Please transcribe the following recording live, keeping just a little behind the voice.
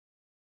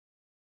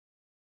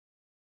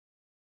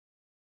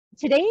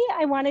Today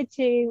I wanted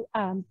to,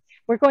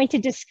 we're going to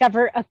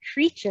discover a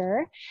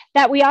creature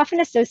that we often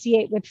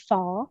associate with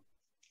fall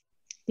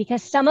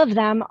because some of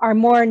them are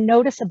more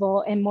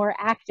noticeable and more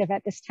active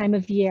at this time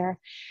of year.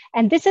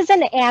 And this is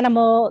an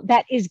animal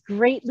that is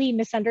greatly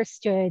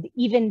misunderstood,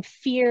 even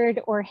feared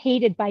or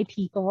hated by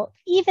people,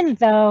 even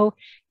though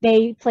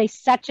they play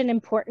such an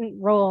important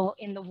role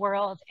in the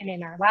world and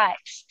in our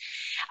lives.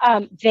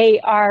 They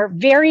are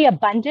very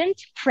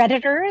abundant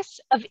predators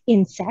of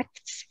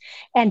insects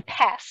and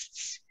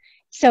pests.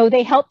 So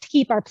they help to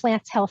keep our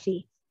plants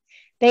healthy.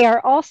 They are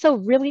also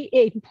really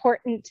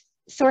important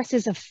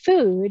sources of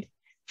food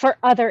for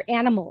other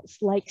animals,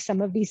 like some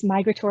of these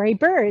migratory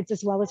birds,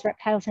 as well as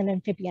reptiles and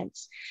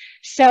amphibians.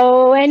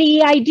 So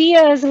any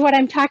ideas of what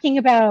I'm talking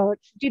about?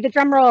 Do the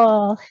drum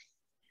roll.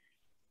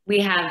 We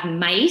have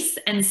mice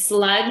and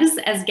slugs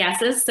as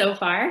guesses so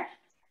far.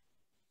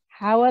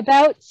 How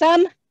about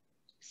some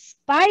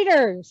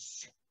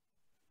spiders?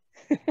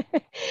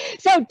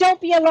 So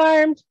don't be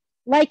alarmed.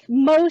 Like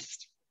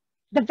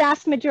the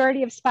vast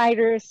majority of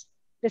spiders,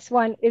 this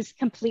one is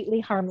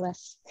completely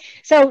harmless.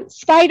 So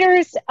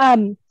spiders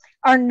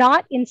are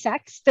not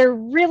insects. They're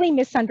really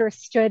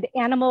misunderstood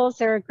animals.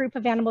 They're a group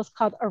of animals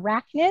called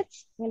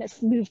arachnids. I'm going to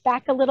move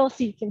back a little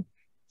so you can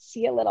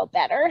see a little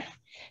better.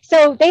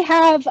 So they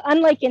have,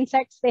 unlike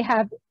insects, they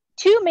have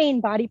two main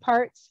body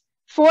parts,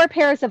 4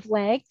 pairs of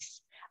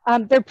legs.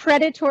 They're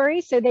predatory,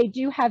 so they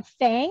do have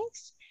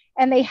fangs,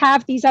 and they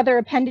have these other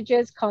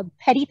appendages called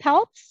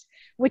pedipalps,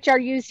 which are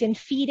used in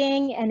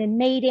feeding and in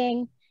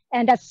mating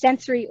and as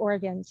sensory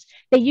organs.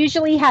 They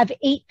usually have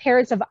 8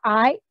 pairs of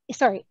eyes,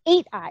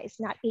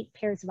 not 8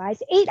 pairs of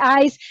eyes, 8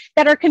 eyes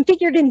that are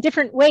configured in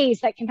different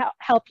ways that can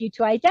help you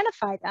to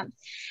identify them.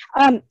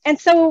 And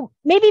so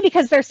maybe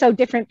because they're so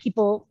different,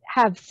 people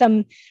have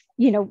some,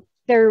 the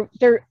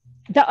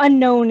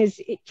unknown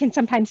it can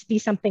sometimes be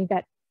something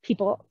that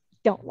people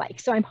don't like.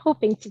 So I'm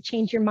hoping to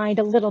change your mind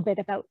a little bit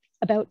about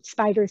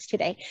spiders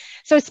today.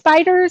 So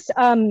spiders,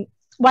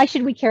 why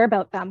should we care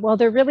about them? Well,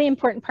 they're a really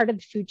important part of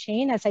the food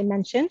chain, as I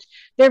mentioned.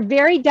 They're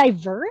very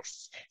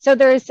diverse. So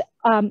there's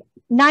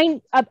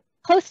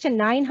close to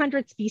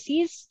 900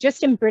 species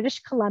just in British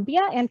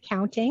Columbia and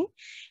counting.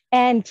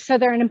 And so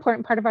they're an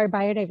important part of our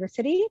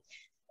biodiversity.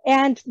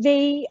 And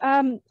they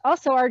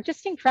also are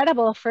just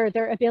incredible for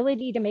their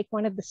ability to make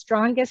one of the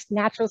strongest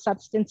natural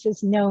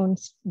substances known,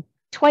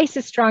 twice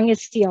as strong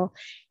as steel,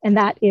 and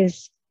that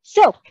is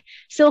silk.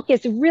 Silk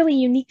is a really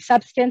unique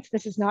substance.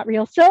 This is not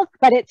real silk,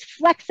 but it's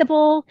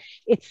flexible.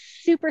 It's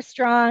super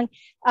strong.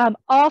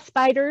 All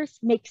spiders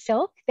make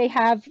silk. They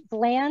have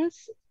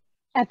glands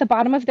at the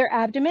bottom of their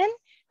abdomen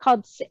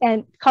called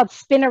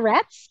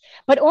spinnerets,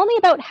 but only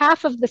about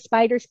half of the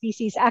spider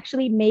species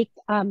actually make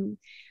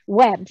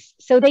webs.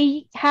 So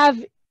they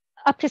have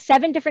up to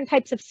 7 different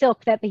types of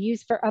silk that they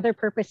use for other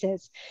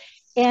purposes.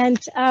 And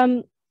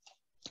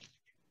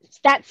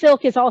that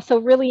silk is also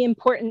really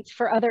important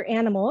for other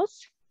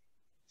animals.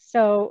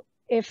 So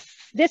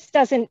if this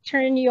doesn't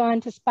turn you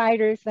on to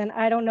spiders, then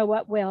I don't know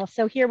what will.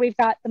 So here we've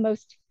got the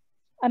most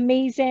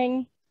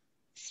amazing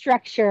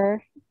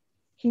structure.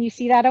 Can you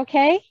see that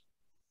okay?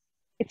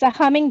 It's a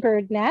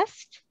hummingbird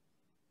nest,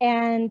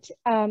 and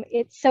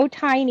it's so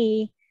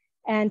tiny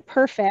and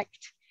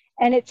perfect,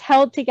 and it's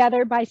held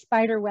together by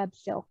spider web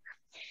silk.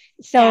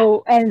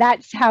 So, and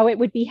that's how it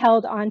would be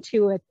held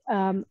onto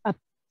a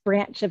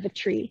branch of a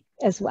tree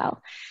as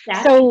well.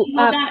 Steph, so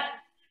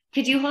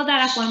could you hold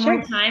that up one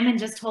more time and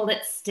just hold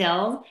it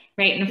still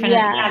right in front of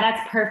you? Yeah,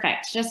 that's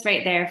perfect. Just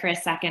right there for a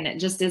second. It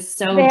just is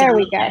so there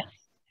delicate. We go.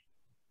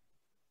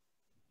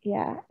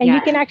 Yeah, and you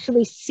can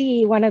actually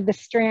see one of the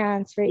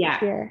strands right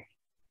here.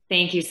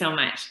 Thank you so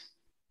much.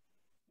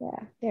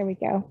 Yeah, there we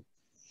go.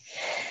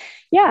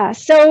 Yeah,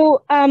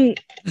 so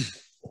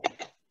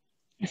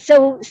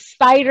so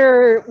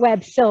spider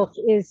web silk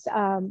is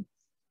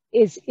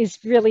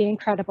really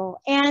incredible.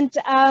 And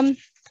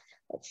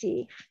let's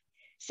see.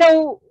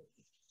 So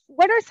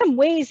what are some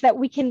ways that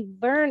we can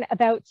learn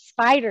about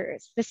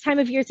spiders? This time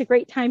of year is a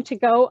great time to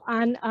go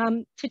on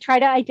to try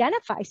to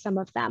identify some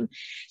of them.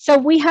 So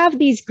we have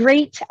these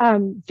great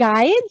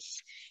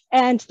guides,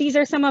 and these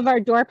are some of our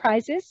door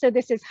prizes. So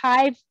this is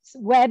Hives,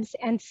 Webs,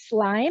 and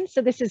Slime.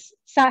 So this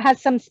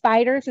has some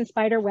spiders and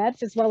spider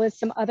webs, as well as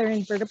some other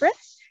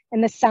invertebrates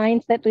and the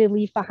signs that they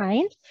leave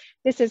behind.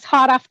 This is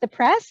hot off the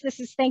press. This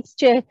is thanks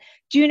to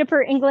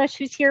Juniper English,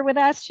 who's here with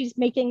us. She's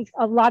making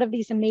a lot of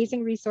these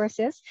amazing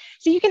resources.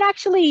 So you can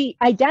actually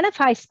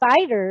identify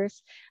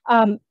spiders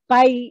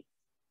by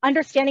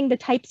understanding the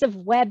types of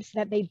webs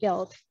that they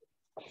build.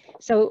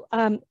 So,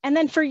 and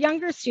then for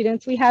younger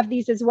students, we have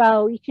these as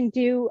well. You can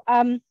do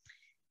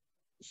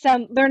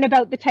learn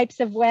about the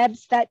types of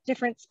webs that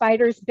different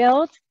spiders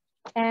build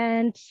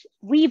and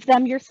weave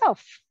them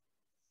yourself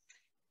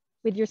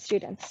with your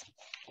students.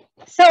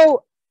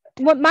 So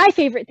what my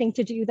favorite thing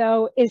to do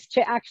though is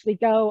to actually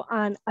go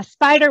on a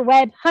spider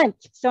web hunt.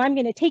 So I'm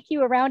going to take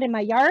you around in my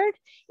yard.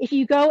 If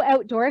you go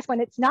outdoors when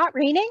it's not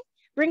raining,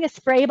 bring a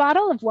spray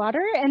bottle of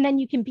water, and then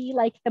you can be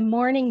like the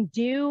morning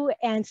dew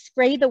and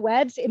spray the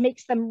webs. It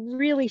makes them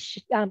really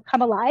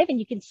come alive, and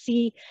you can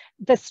see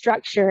the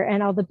structure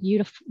and all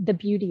the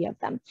beauty of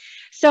them.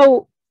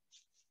 So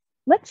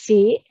let's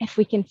see if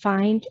we can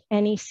find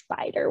any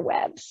spider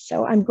webs.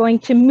 So I'm going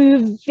to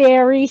move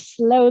very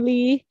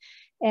slowly,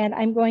 and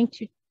I'm going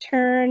to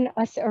turn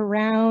us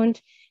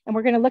around, and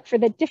we're going to look for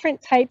the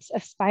different types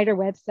of spider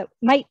webs that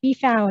might be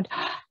found.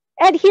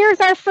 And here's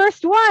our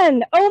first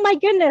one. Oh my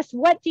goodness,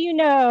 what do you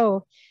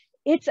know?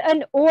 It's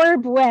an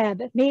orb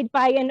web made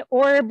by an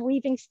orb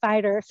weaving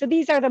spider. So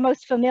these are the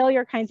most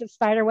familiar kinds of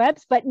spider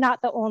webs, but not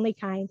the only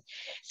kind.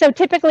 So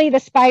typically the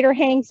spider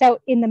hangs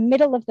out in the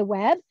middle of the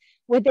web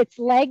with its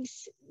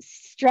legs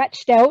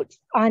stretched out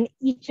on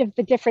each of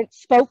the different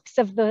spokes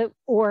of the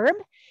orb,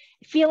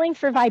 feeling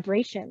for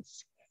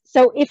vibrations.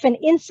 So if an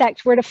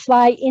insect were to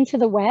fly into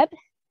the web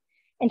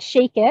and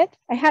shake it,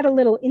 I had a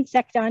little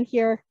insect on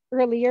here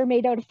earlier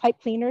made out of pipe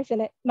cleaners,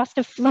 and it must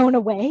have flown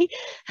away.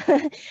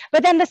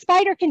 But then the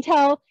spider can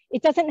tell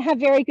it doesn't have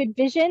very good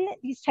vision,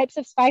 these types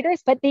of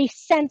spiders, but they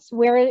sense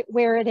where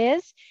it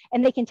is,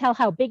 and they can tell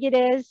how big it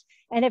is,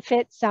 and if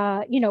it's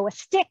a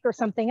stick or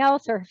something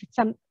else, or if it's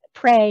some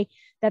prey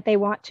that they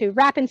want to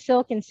wrap in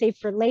silk and save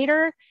for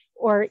later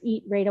or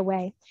eat right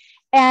away.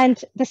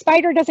 And the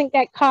spider doesn't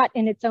get caught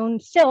in its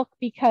own silk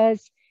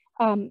because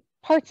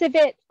parts of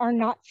it are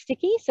not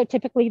sticky. So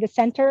typically the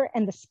center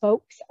and the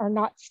spokes are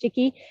not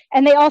sticky.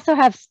 And they also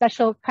have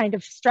special kind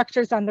of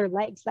structures on their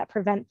legs that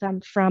prevent them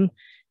from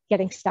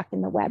getting stuck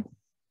in the web.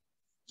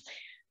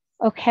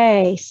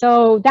 Okay,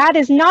 so that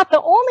is not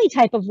the only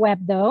type of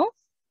web though.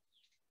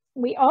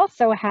 We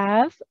also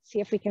have, let's see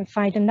if we can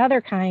find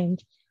another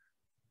kind.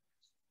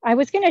 I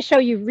was going to show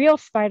you real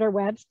spider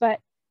webs, but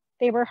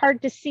they were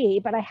hard to see.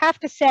 But I have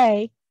to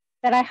say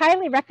that I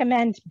highly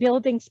recommend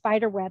building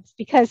spider webs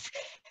because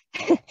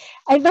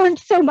I learned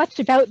so much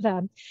about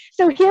them.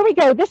 So here we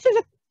go. This is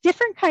a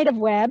different kind of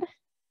web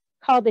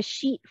called a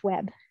sheet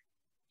web.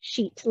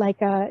 Sheet,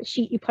 like a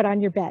sheet you put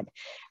on your bed.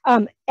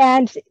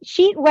 And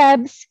sheet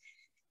webs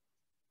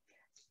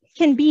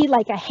can be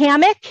like a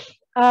hammock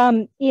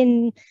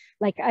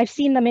like I've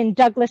seen them in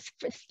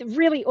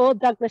really old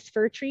Douglas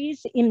fir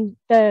trees in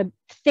the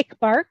thick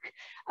bark,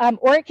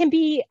 or it can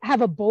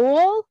have a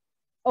bowl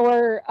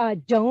or a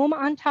dome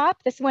on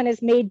top. This one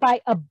is made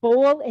by a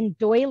bowl and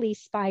doily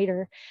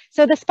spider.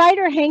 So the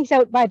spider hangs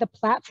out by the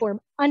platform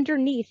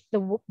underneath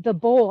the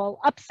bowl,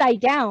 upside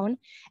down.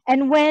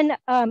 And when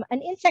an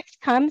insect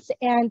comes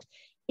and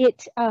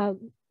it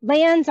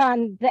lands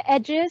on the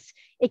edges,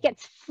 it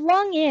gets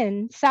flung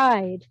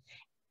inside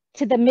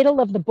to the middle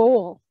of the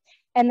bowl.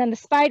 And then the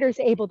spider is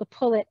able to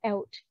pull it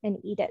out and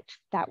eat it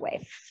that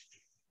way.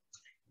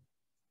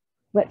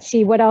 Let's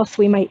see what else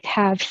we might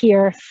have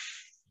here.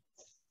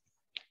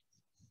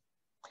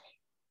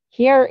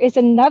 Here is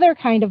another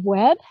kind of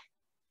web.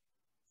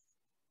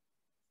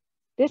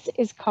 This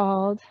is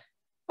called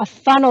a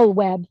funnel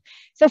web.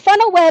 So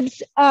funnel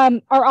webs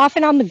are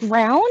often on the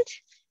ground.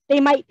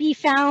 They might be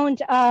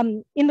found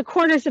in the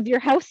corners of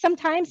your house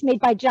sometimes, made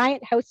by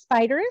giant house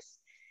spiders.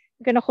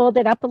 I'm going to hold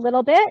it up a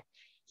little bit.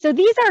 So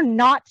these are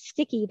not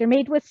sticky. They're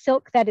made with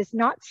silk that is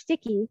not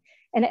sticky,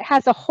 and it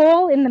has a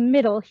hole in the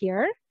middle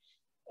here.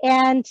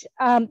 And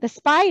the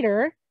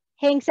spider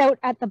hangs out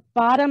at the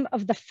bottom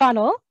of the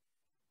funnel.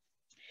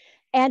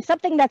 And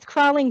something that's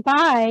crawling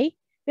by,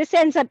 this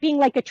ends up being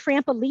like a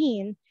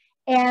trampoline.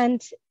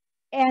 And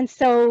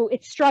so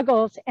it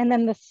struggles, and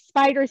then the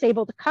spider is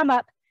able to come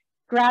up,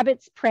 grab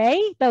its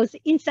prey, those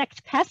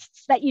insect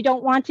pests that you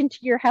don't want into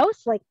your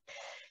house, like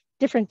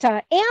different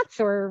ants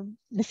or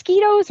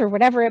mosquitoes or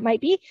whatever it might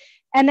be.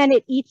 And then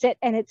it eats it,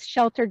 and it's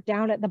sheltered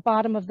down at the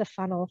bottom of the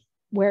funnel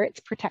where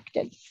it's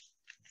protected.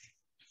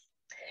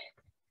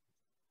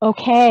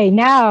 Okay,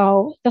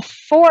 now the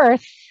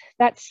fourth,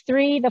 that's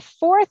 3, the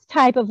fourth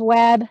type of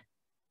web.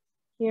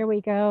 Here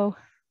we go.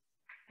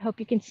 I hope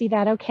you can see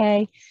that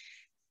okay.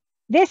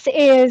 This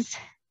is,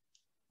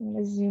 I'm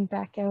gonna zoom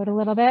back out a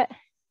little bit.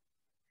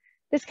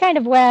 This kind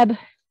of web,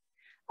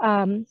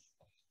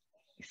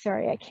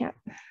 sorry, I can't.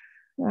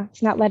 Well,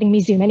 it's not letting me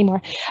zoom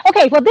anymore.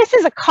 Okay, well, this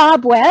is a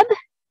cobweb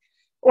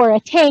or a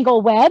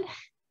tangle web.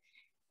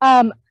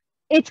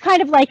 It's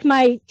kind of like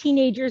my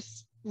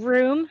teenager's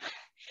room.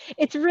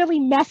 It's really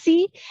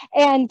messy,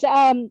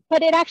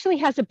 but it actually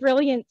has a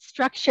brilliant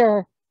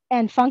structure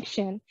and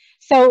function.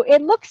 So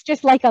it looks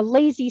just like a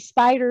lazy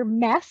spider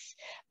mess,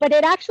 but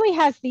it actually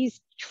has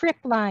these trip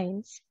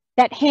lines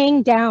that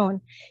hang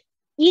down,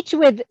 each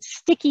with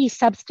sticky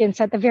substance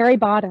at the very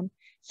bottom.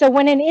 So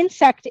when an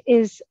insect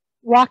is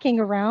walking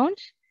around,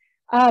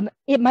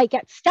 it might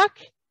get stuck,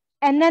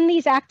 and then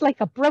these act like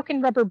a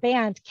broken rubber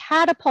band,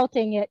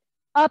 catapulting it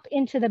up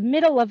into the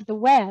middle of the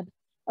web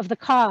of the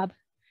cob,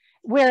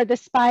 where the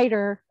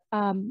spider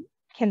can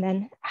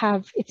then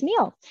have its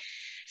meal.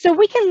 So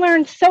we can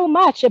learn so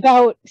much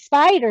about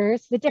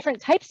spiders, the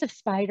different types of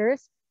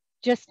spiders,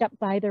 just up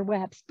by their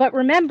webs. But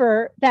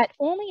remember that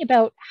only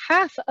about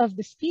half of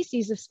the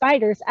species of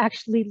spiders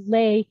actually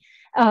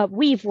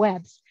weave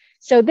webs.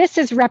 So this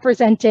is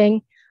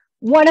representing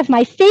one of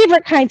my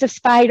favorite kinds of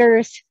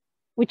spiders,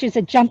 which is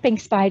a jumping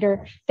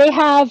spider. They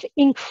have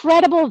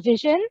incredible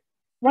vision,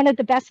 one of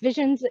the best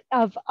visions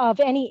of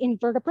any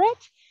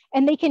invertebrate,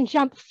 and they can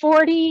jump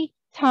 40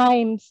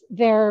 times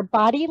their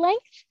body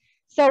length.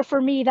 So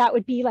for me, that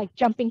would be like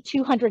jumping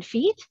 200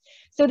 feet.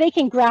 So they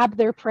can grab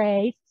their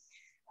prey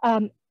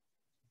and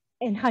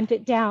hunt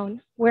it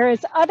down.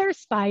 Whereas other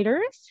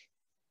spiders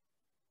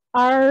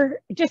are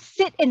just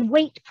sit and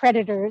wait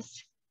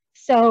predators.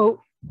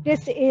 So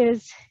this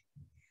is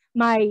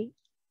my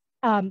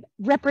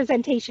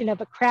representation of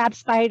a crab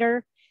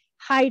spider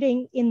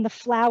hiding in the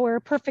flower,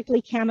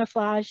 perfectly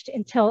camouflaged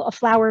until a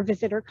flower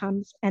visitor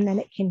comes, and then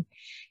it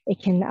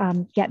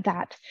can get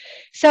that.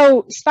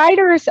 So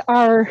spiders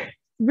are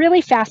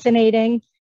really fascinating.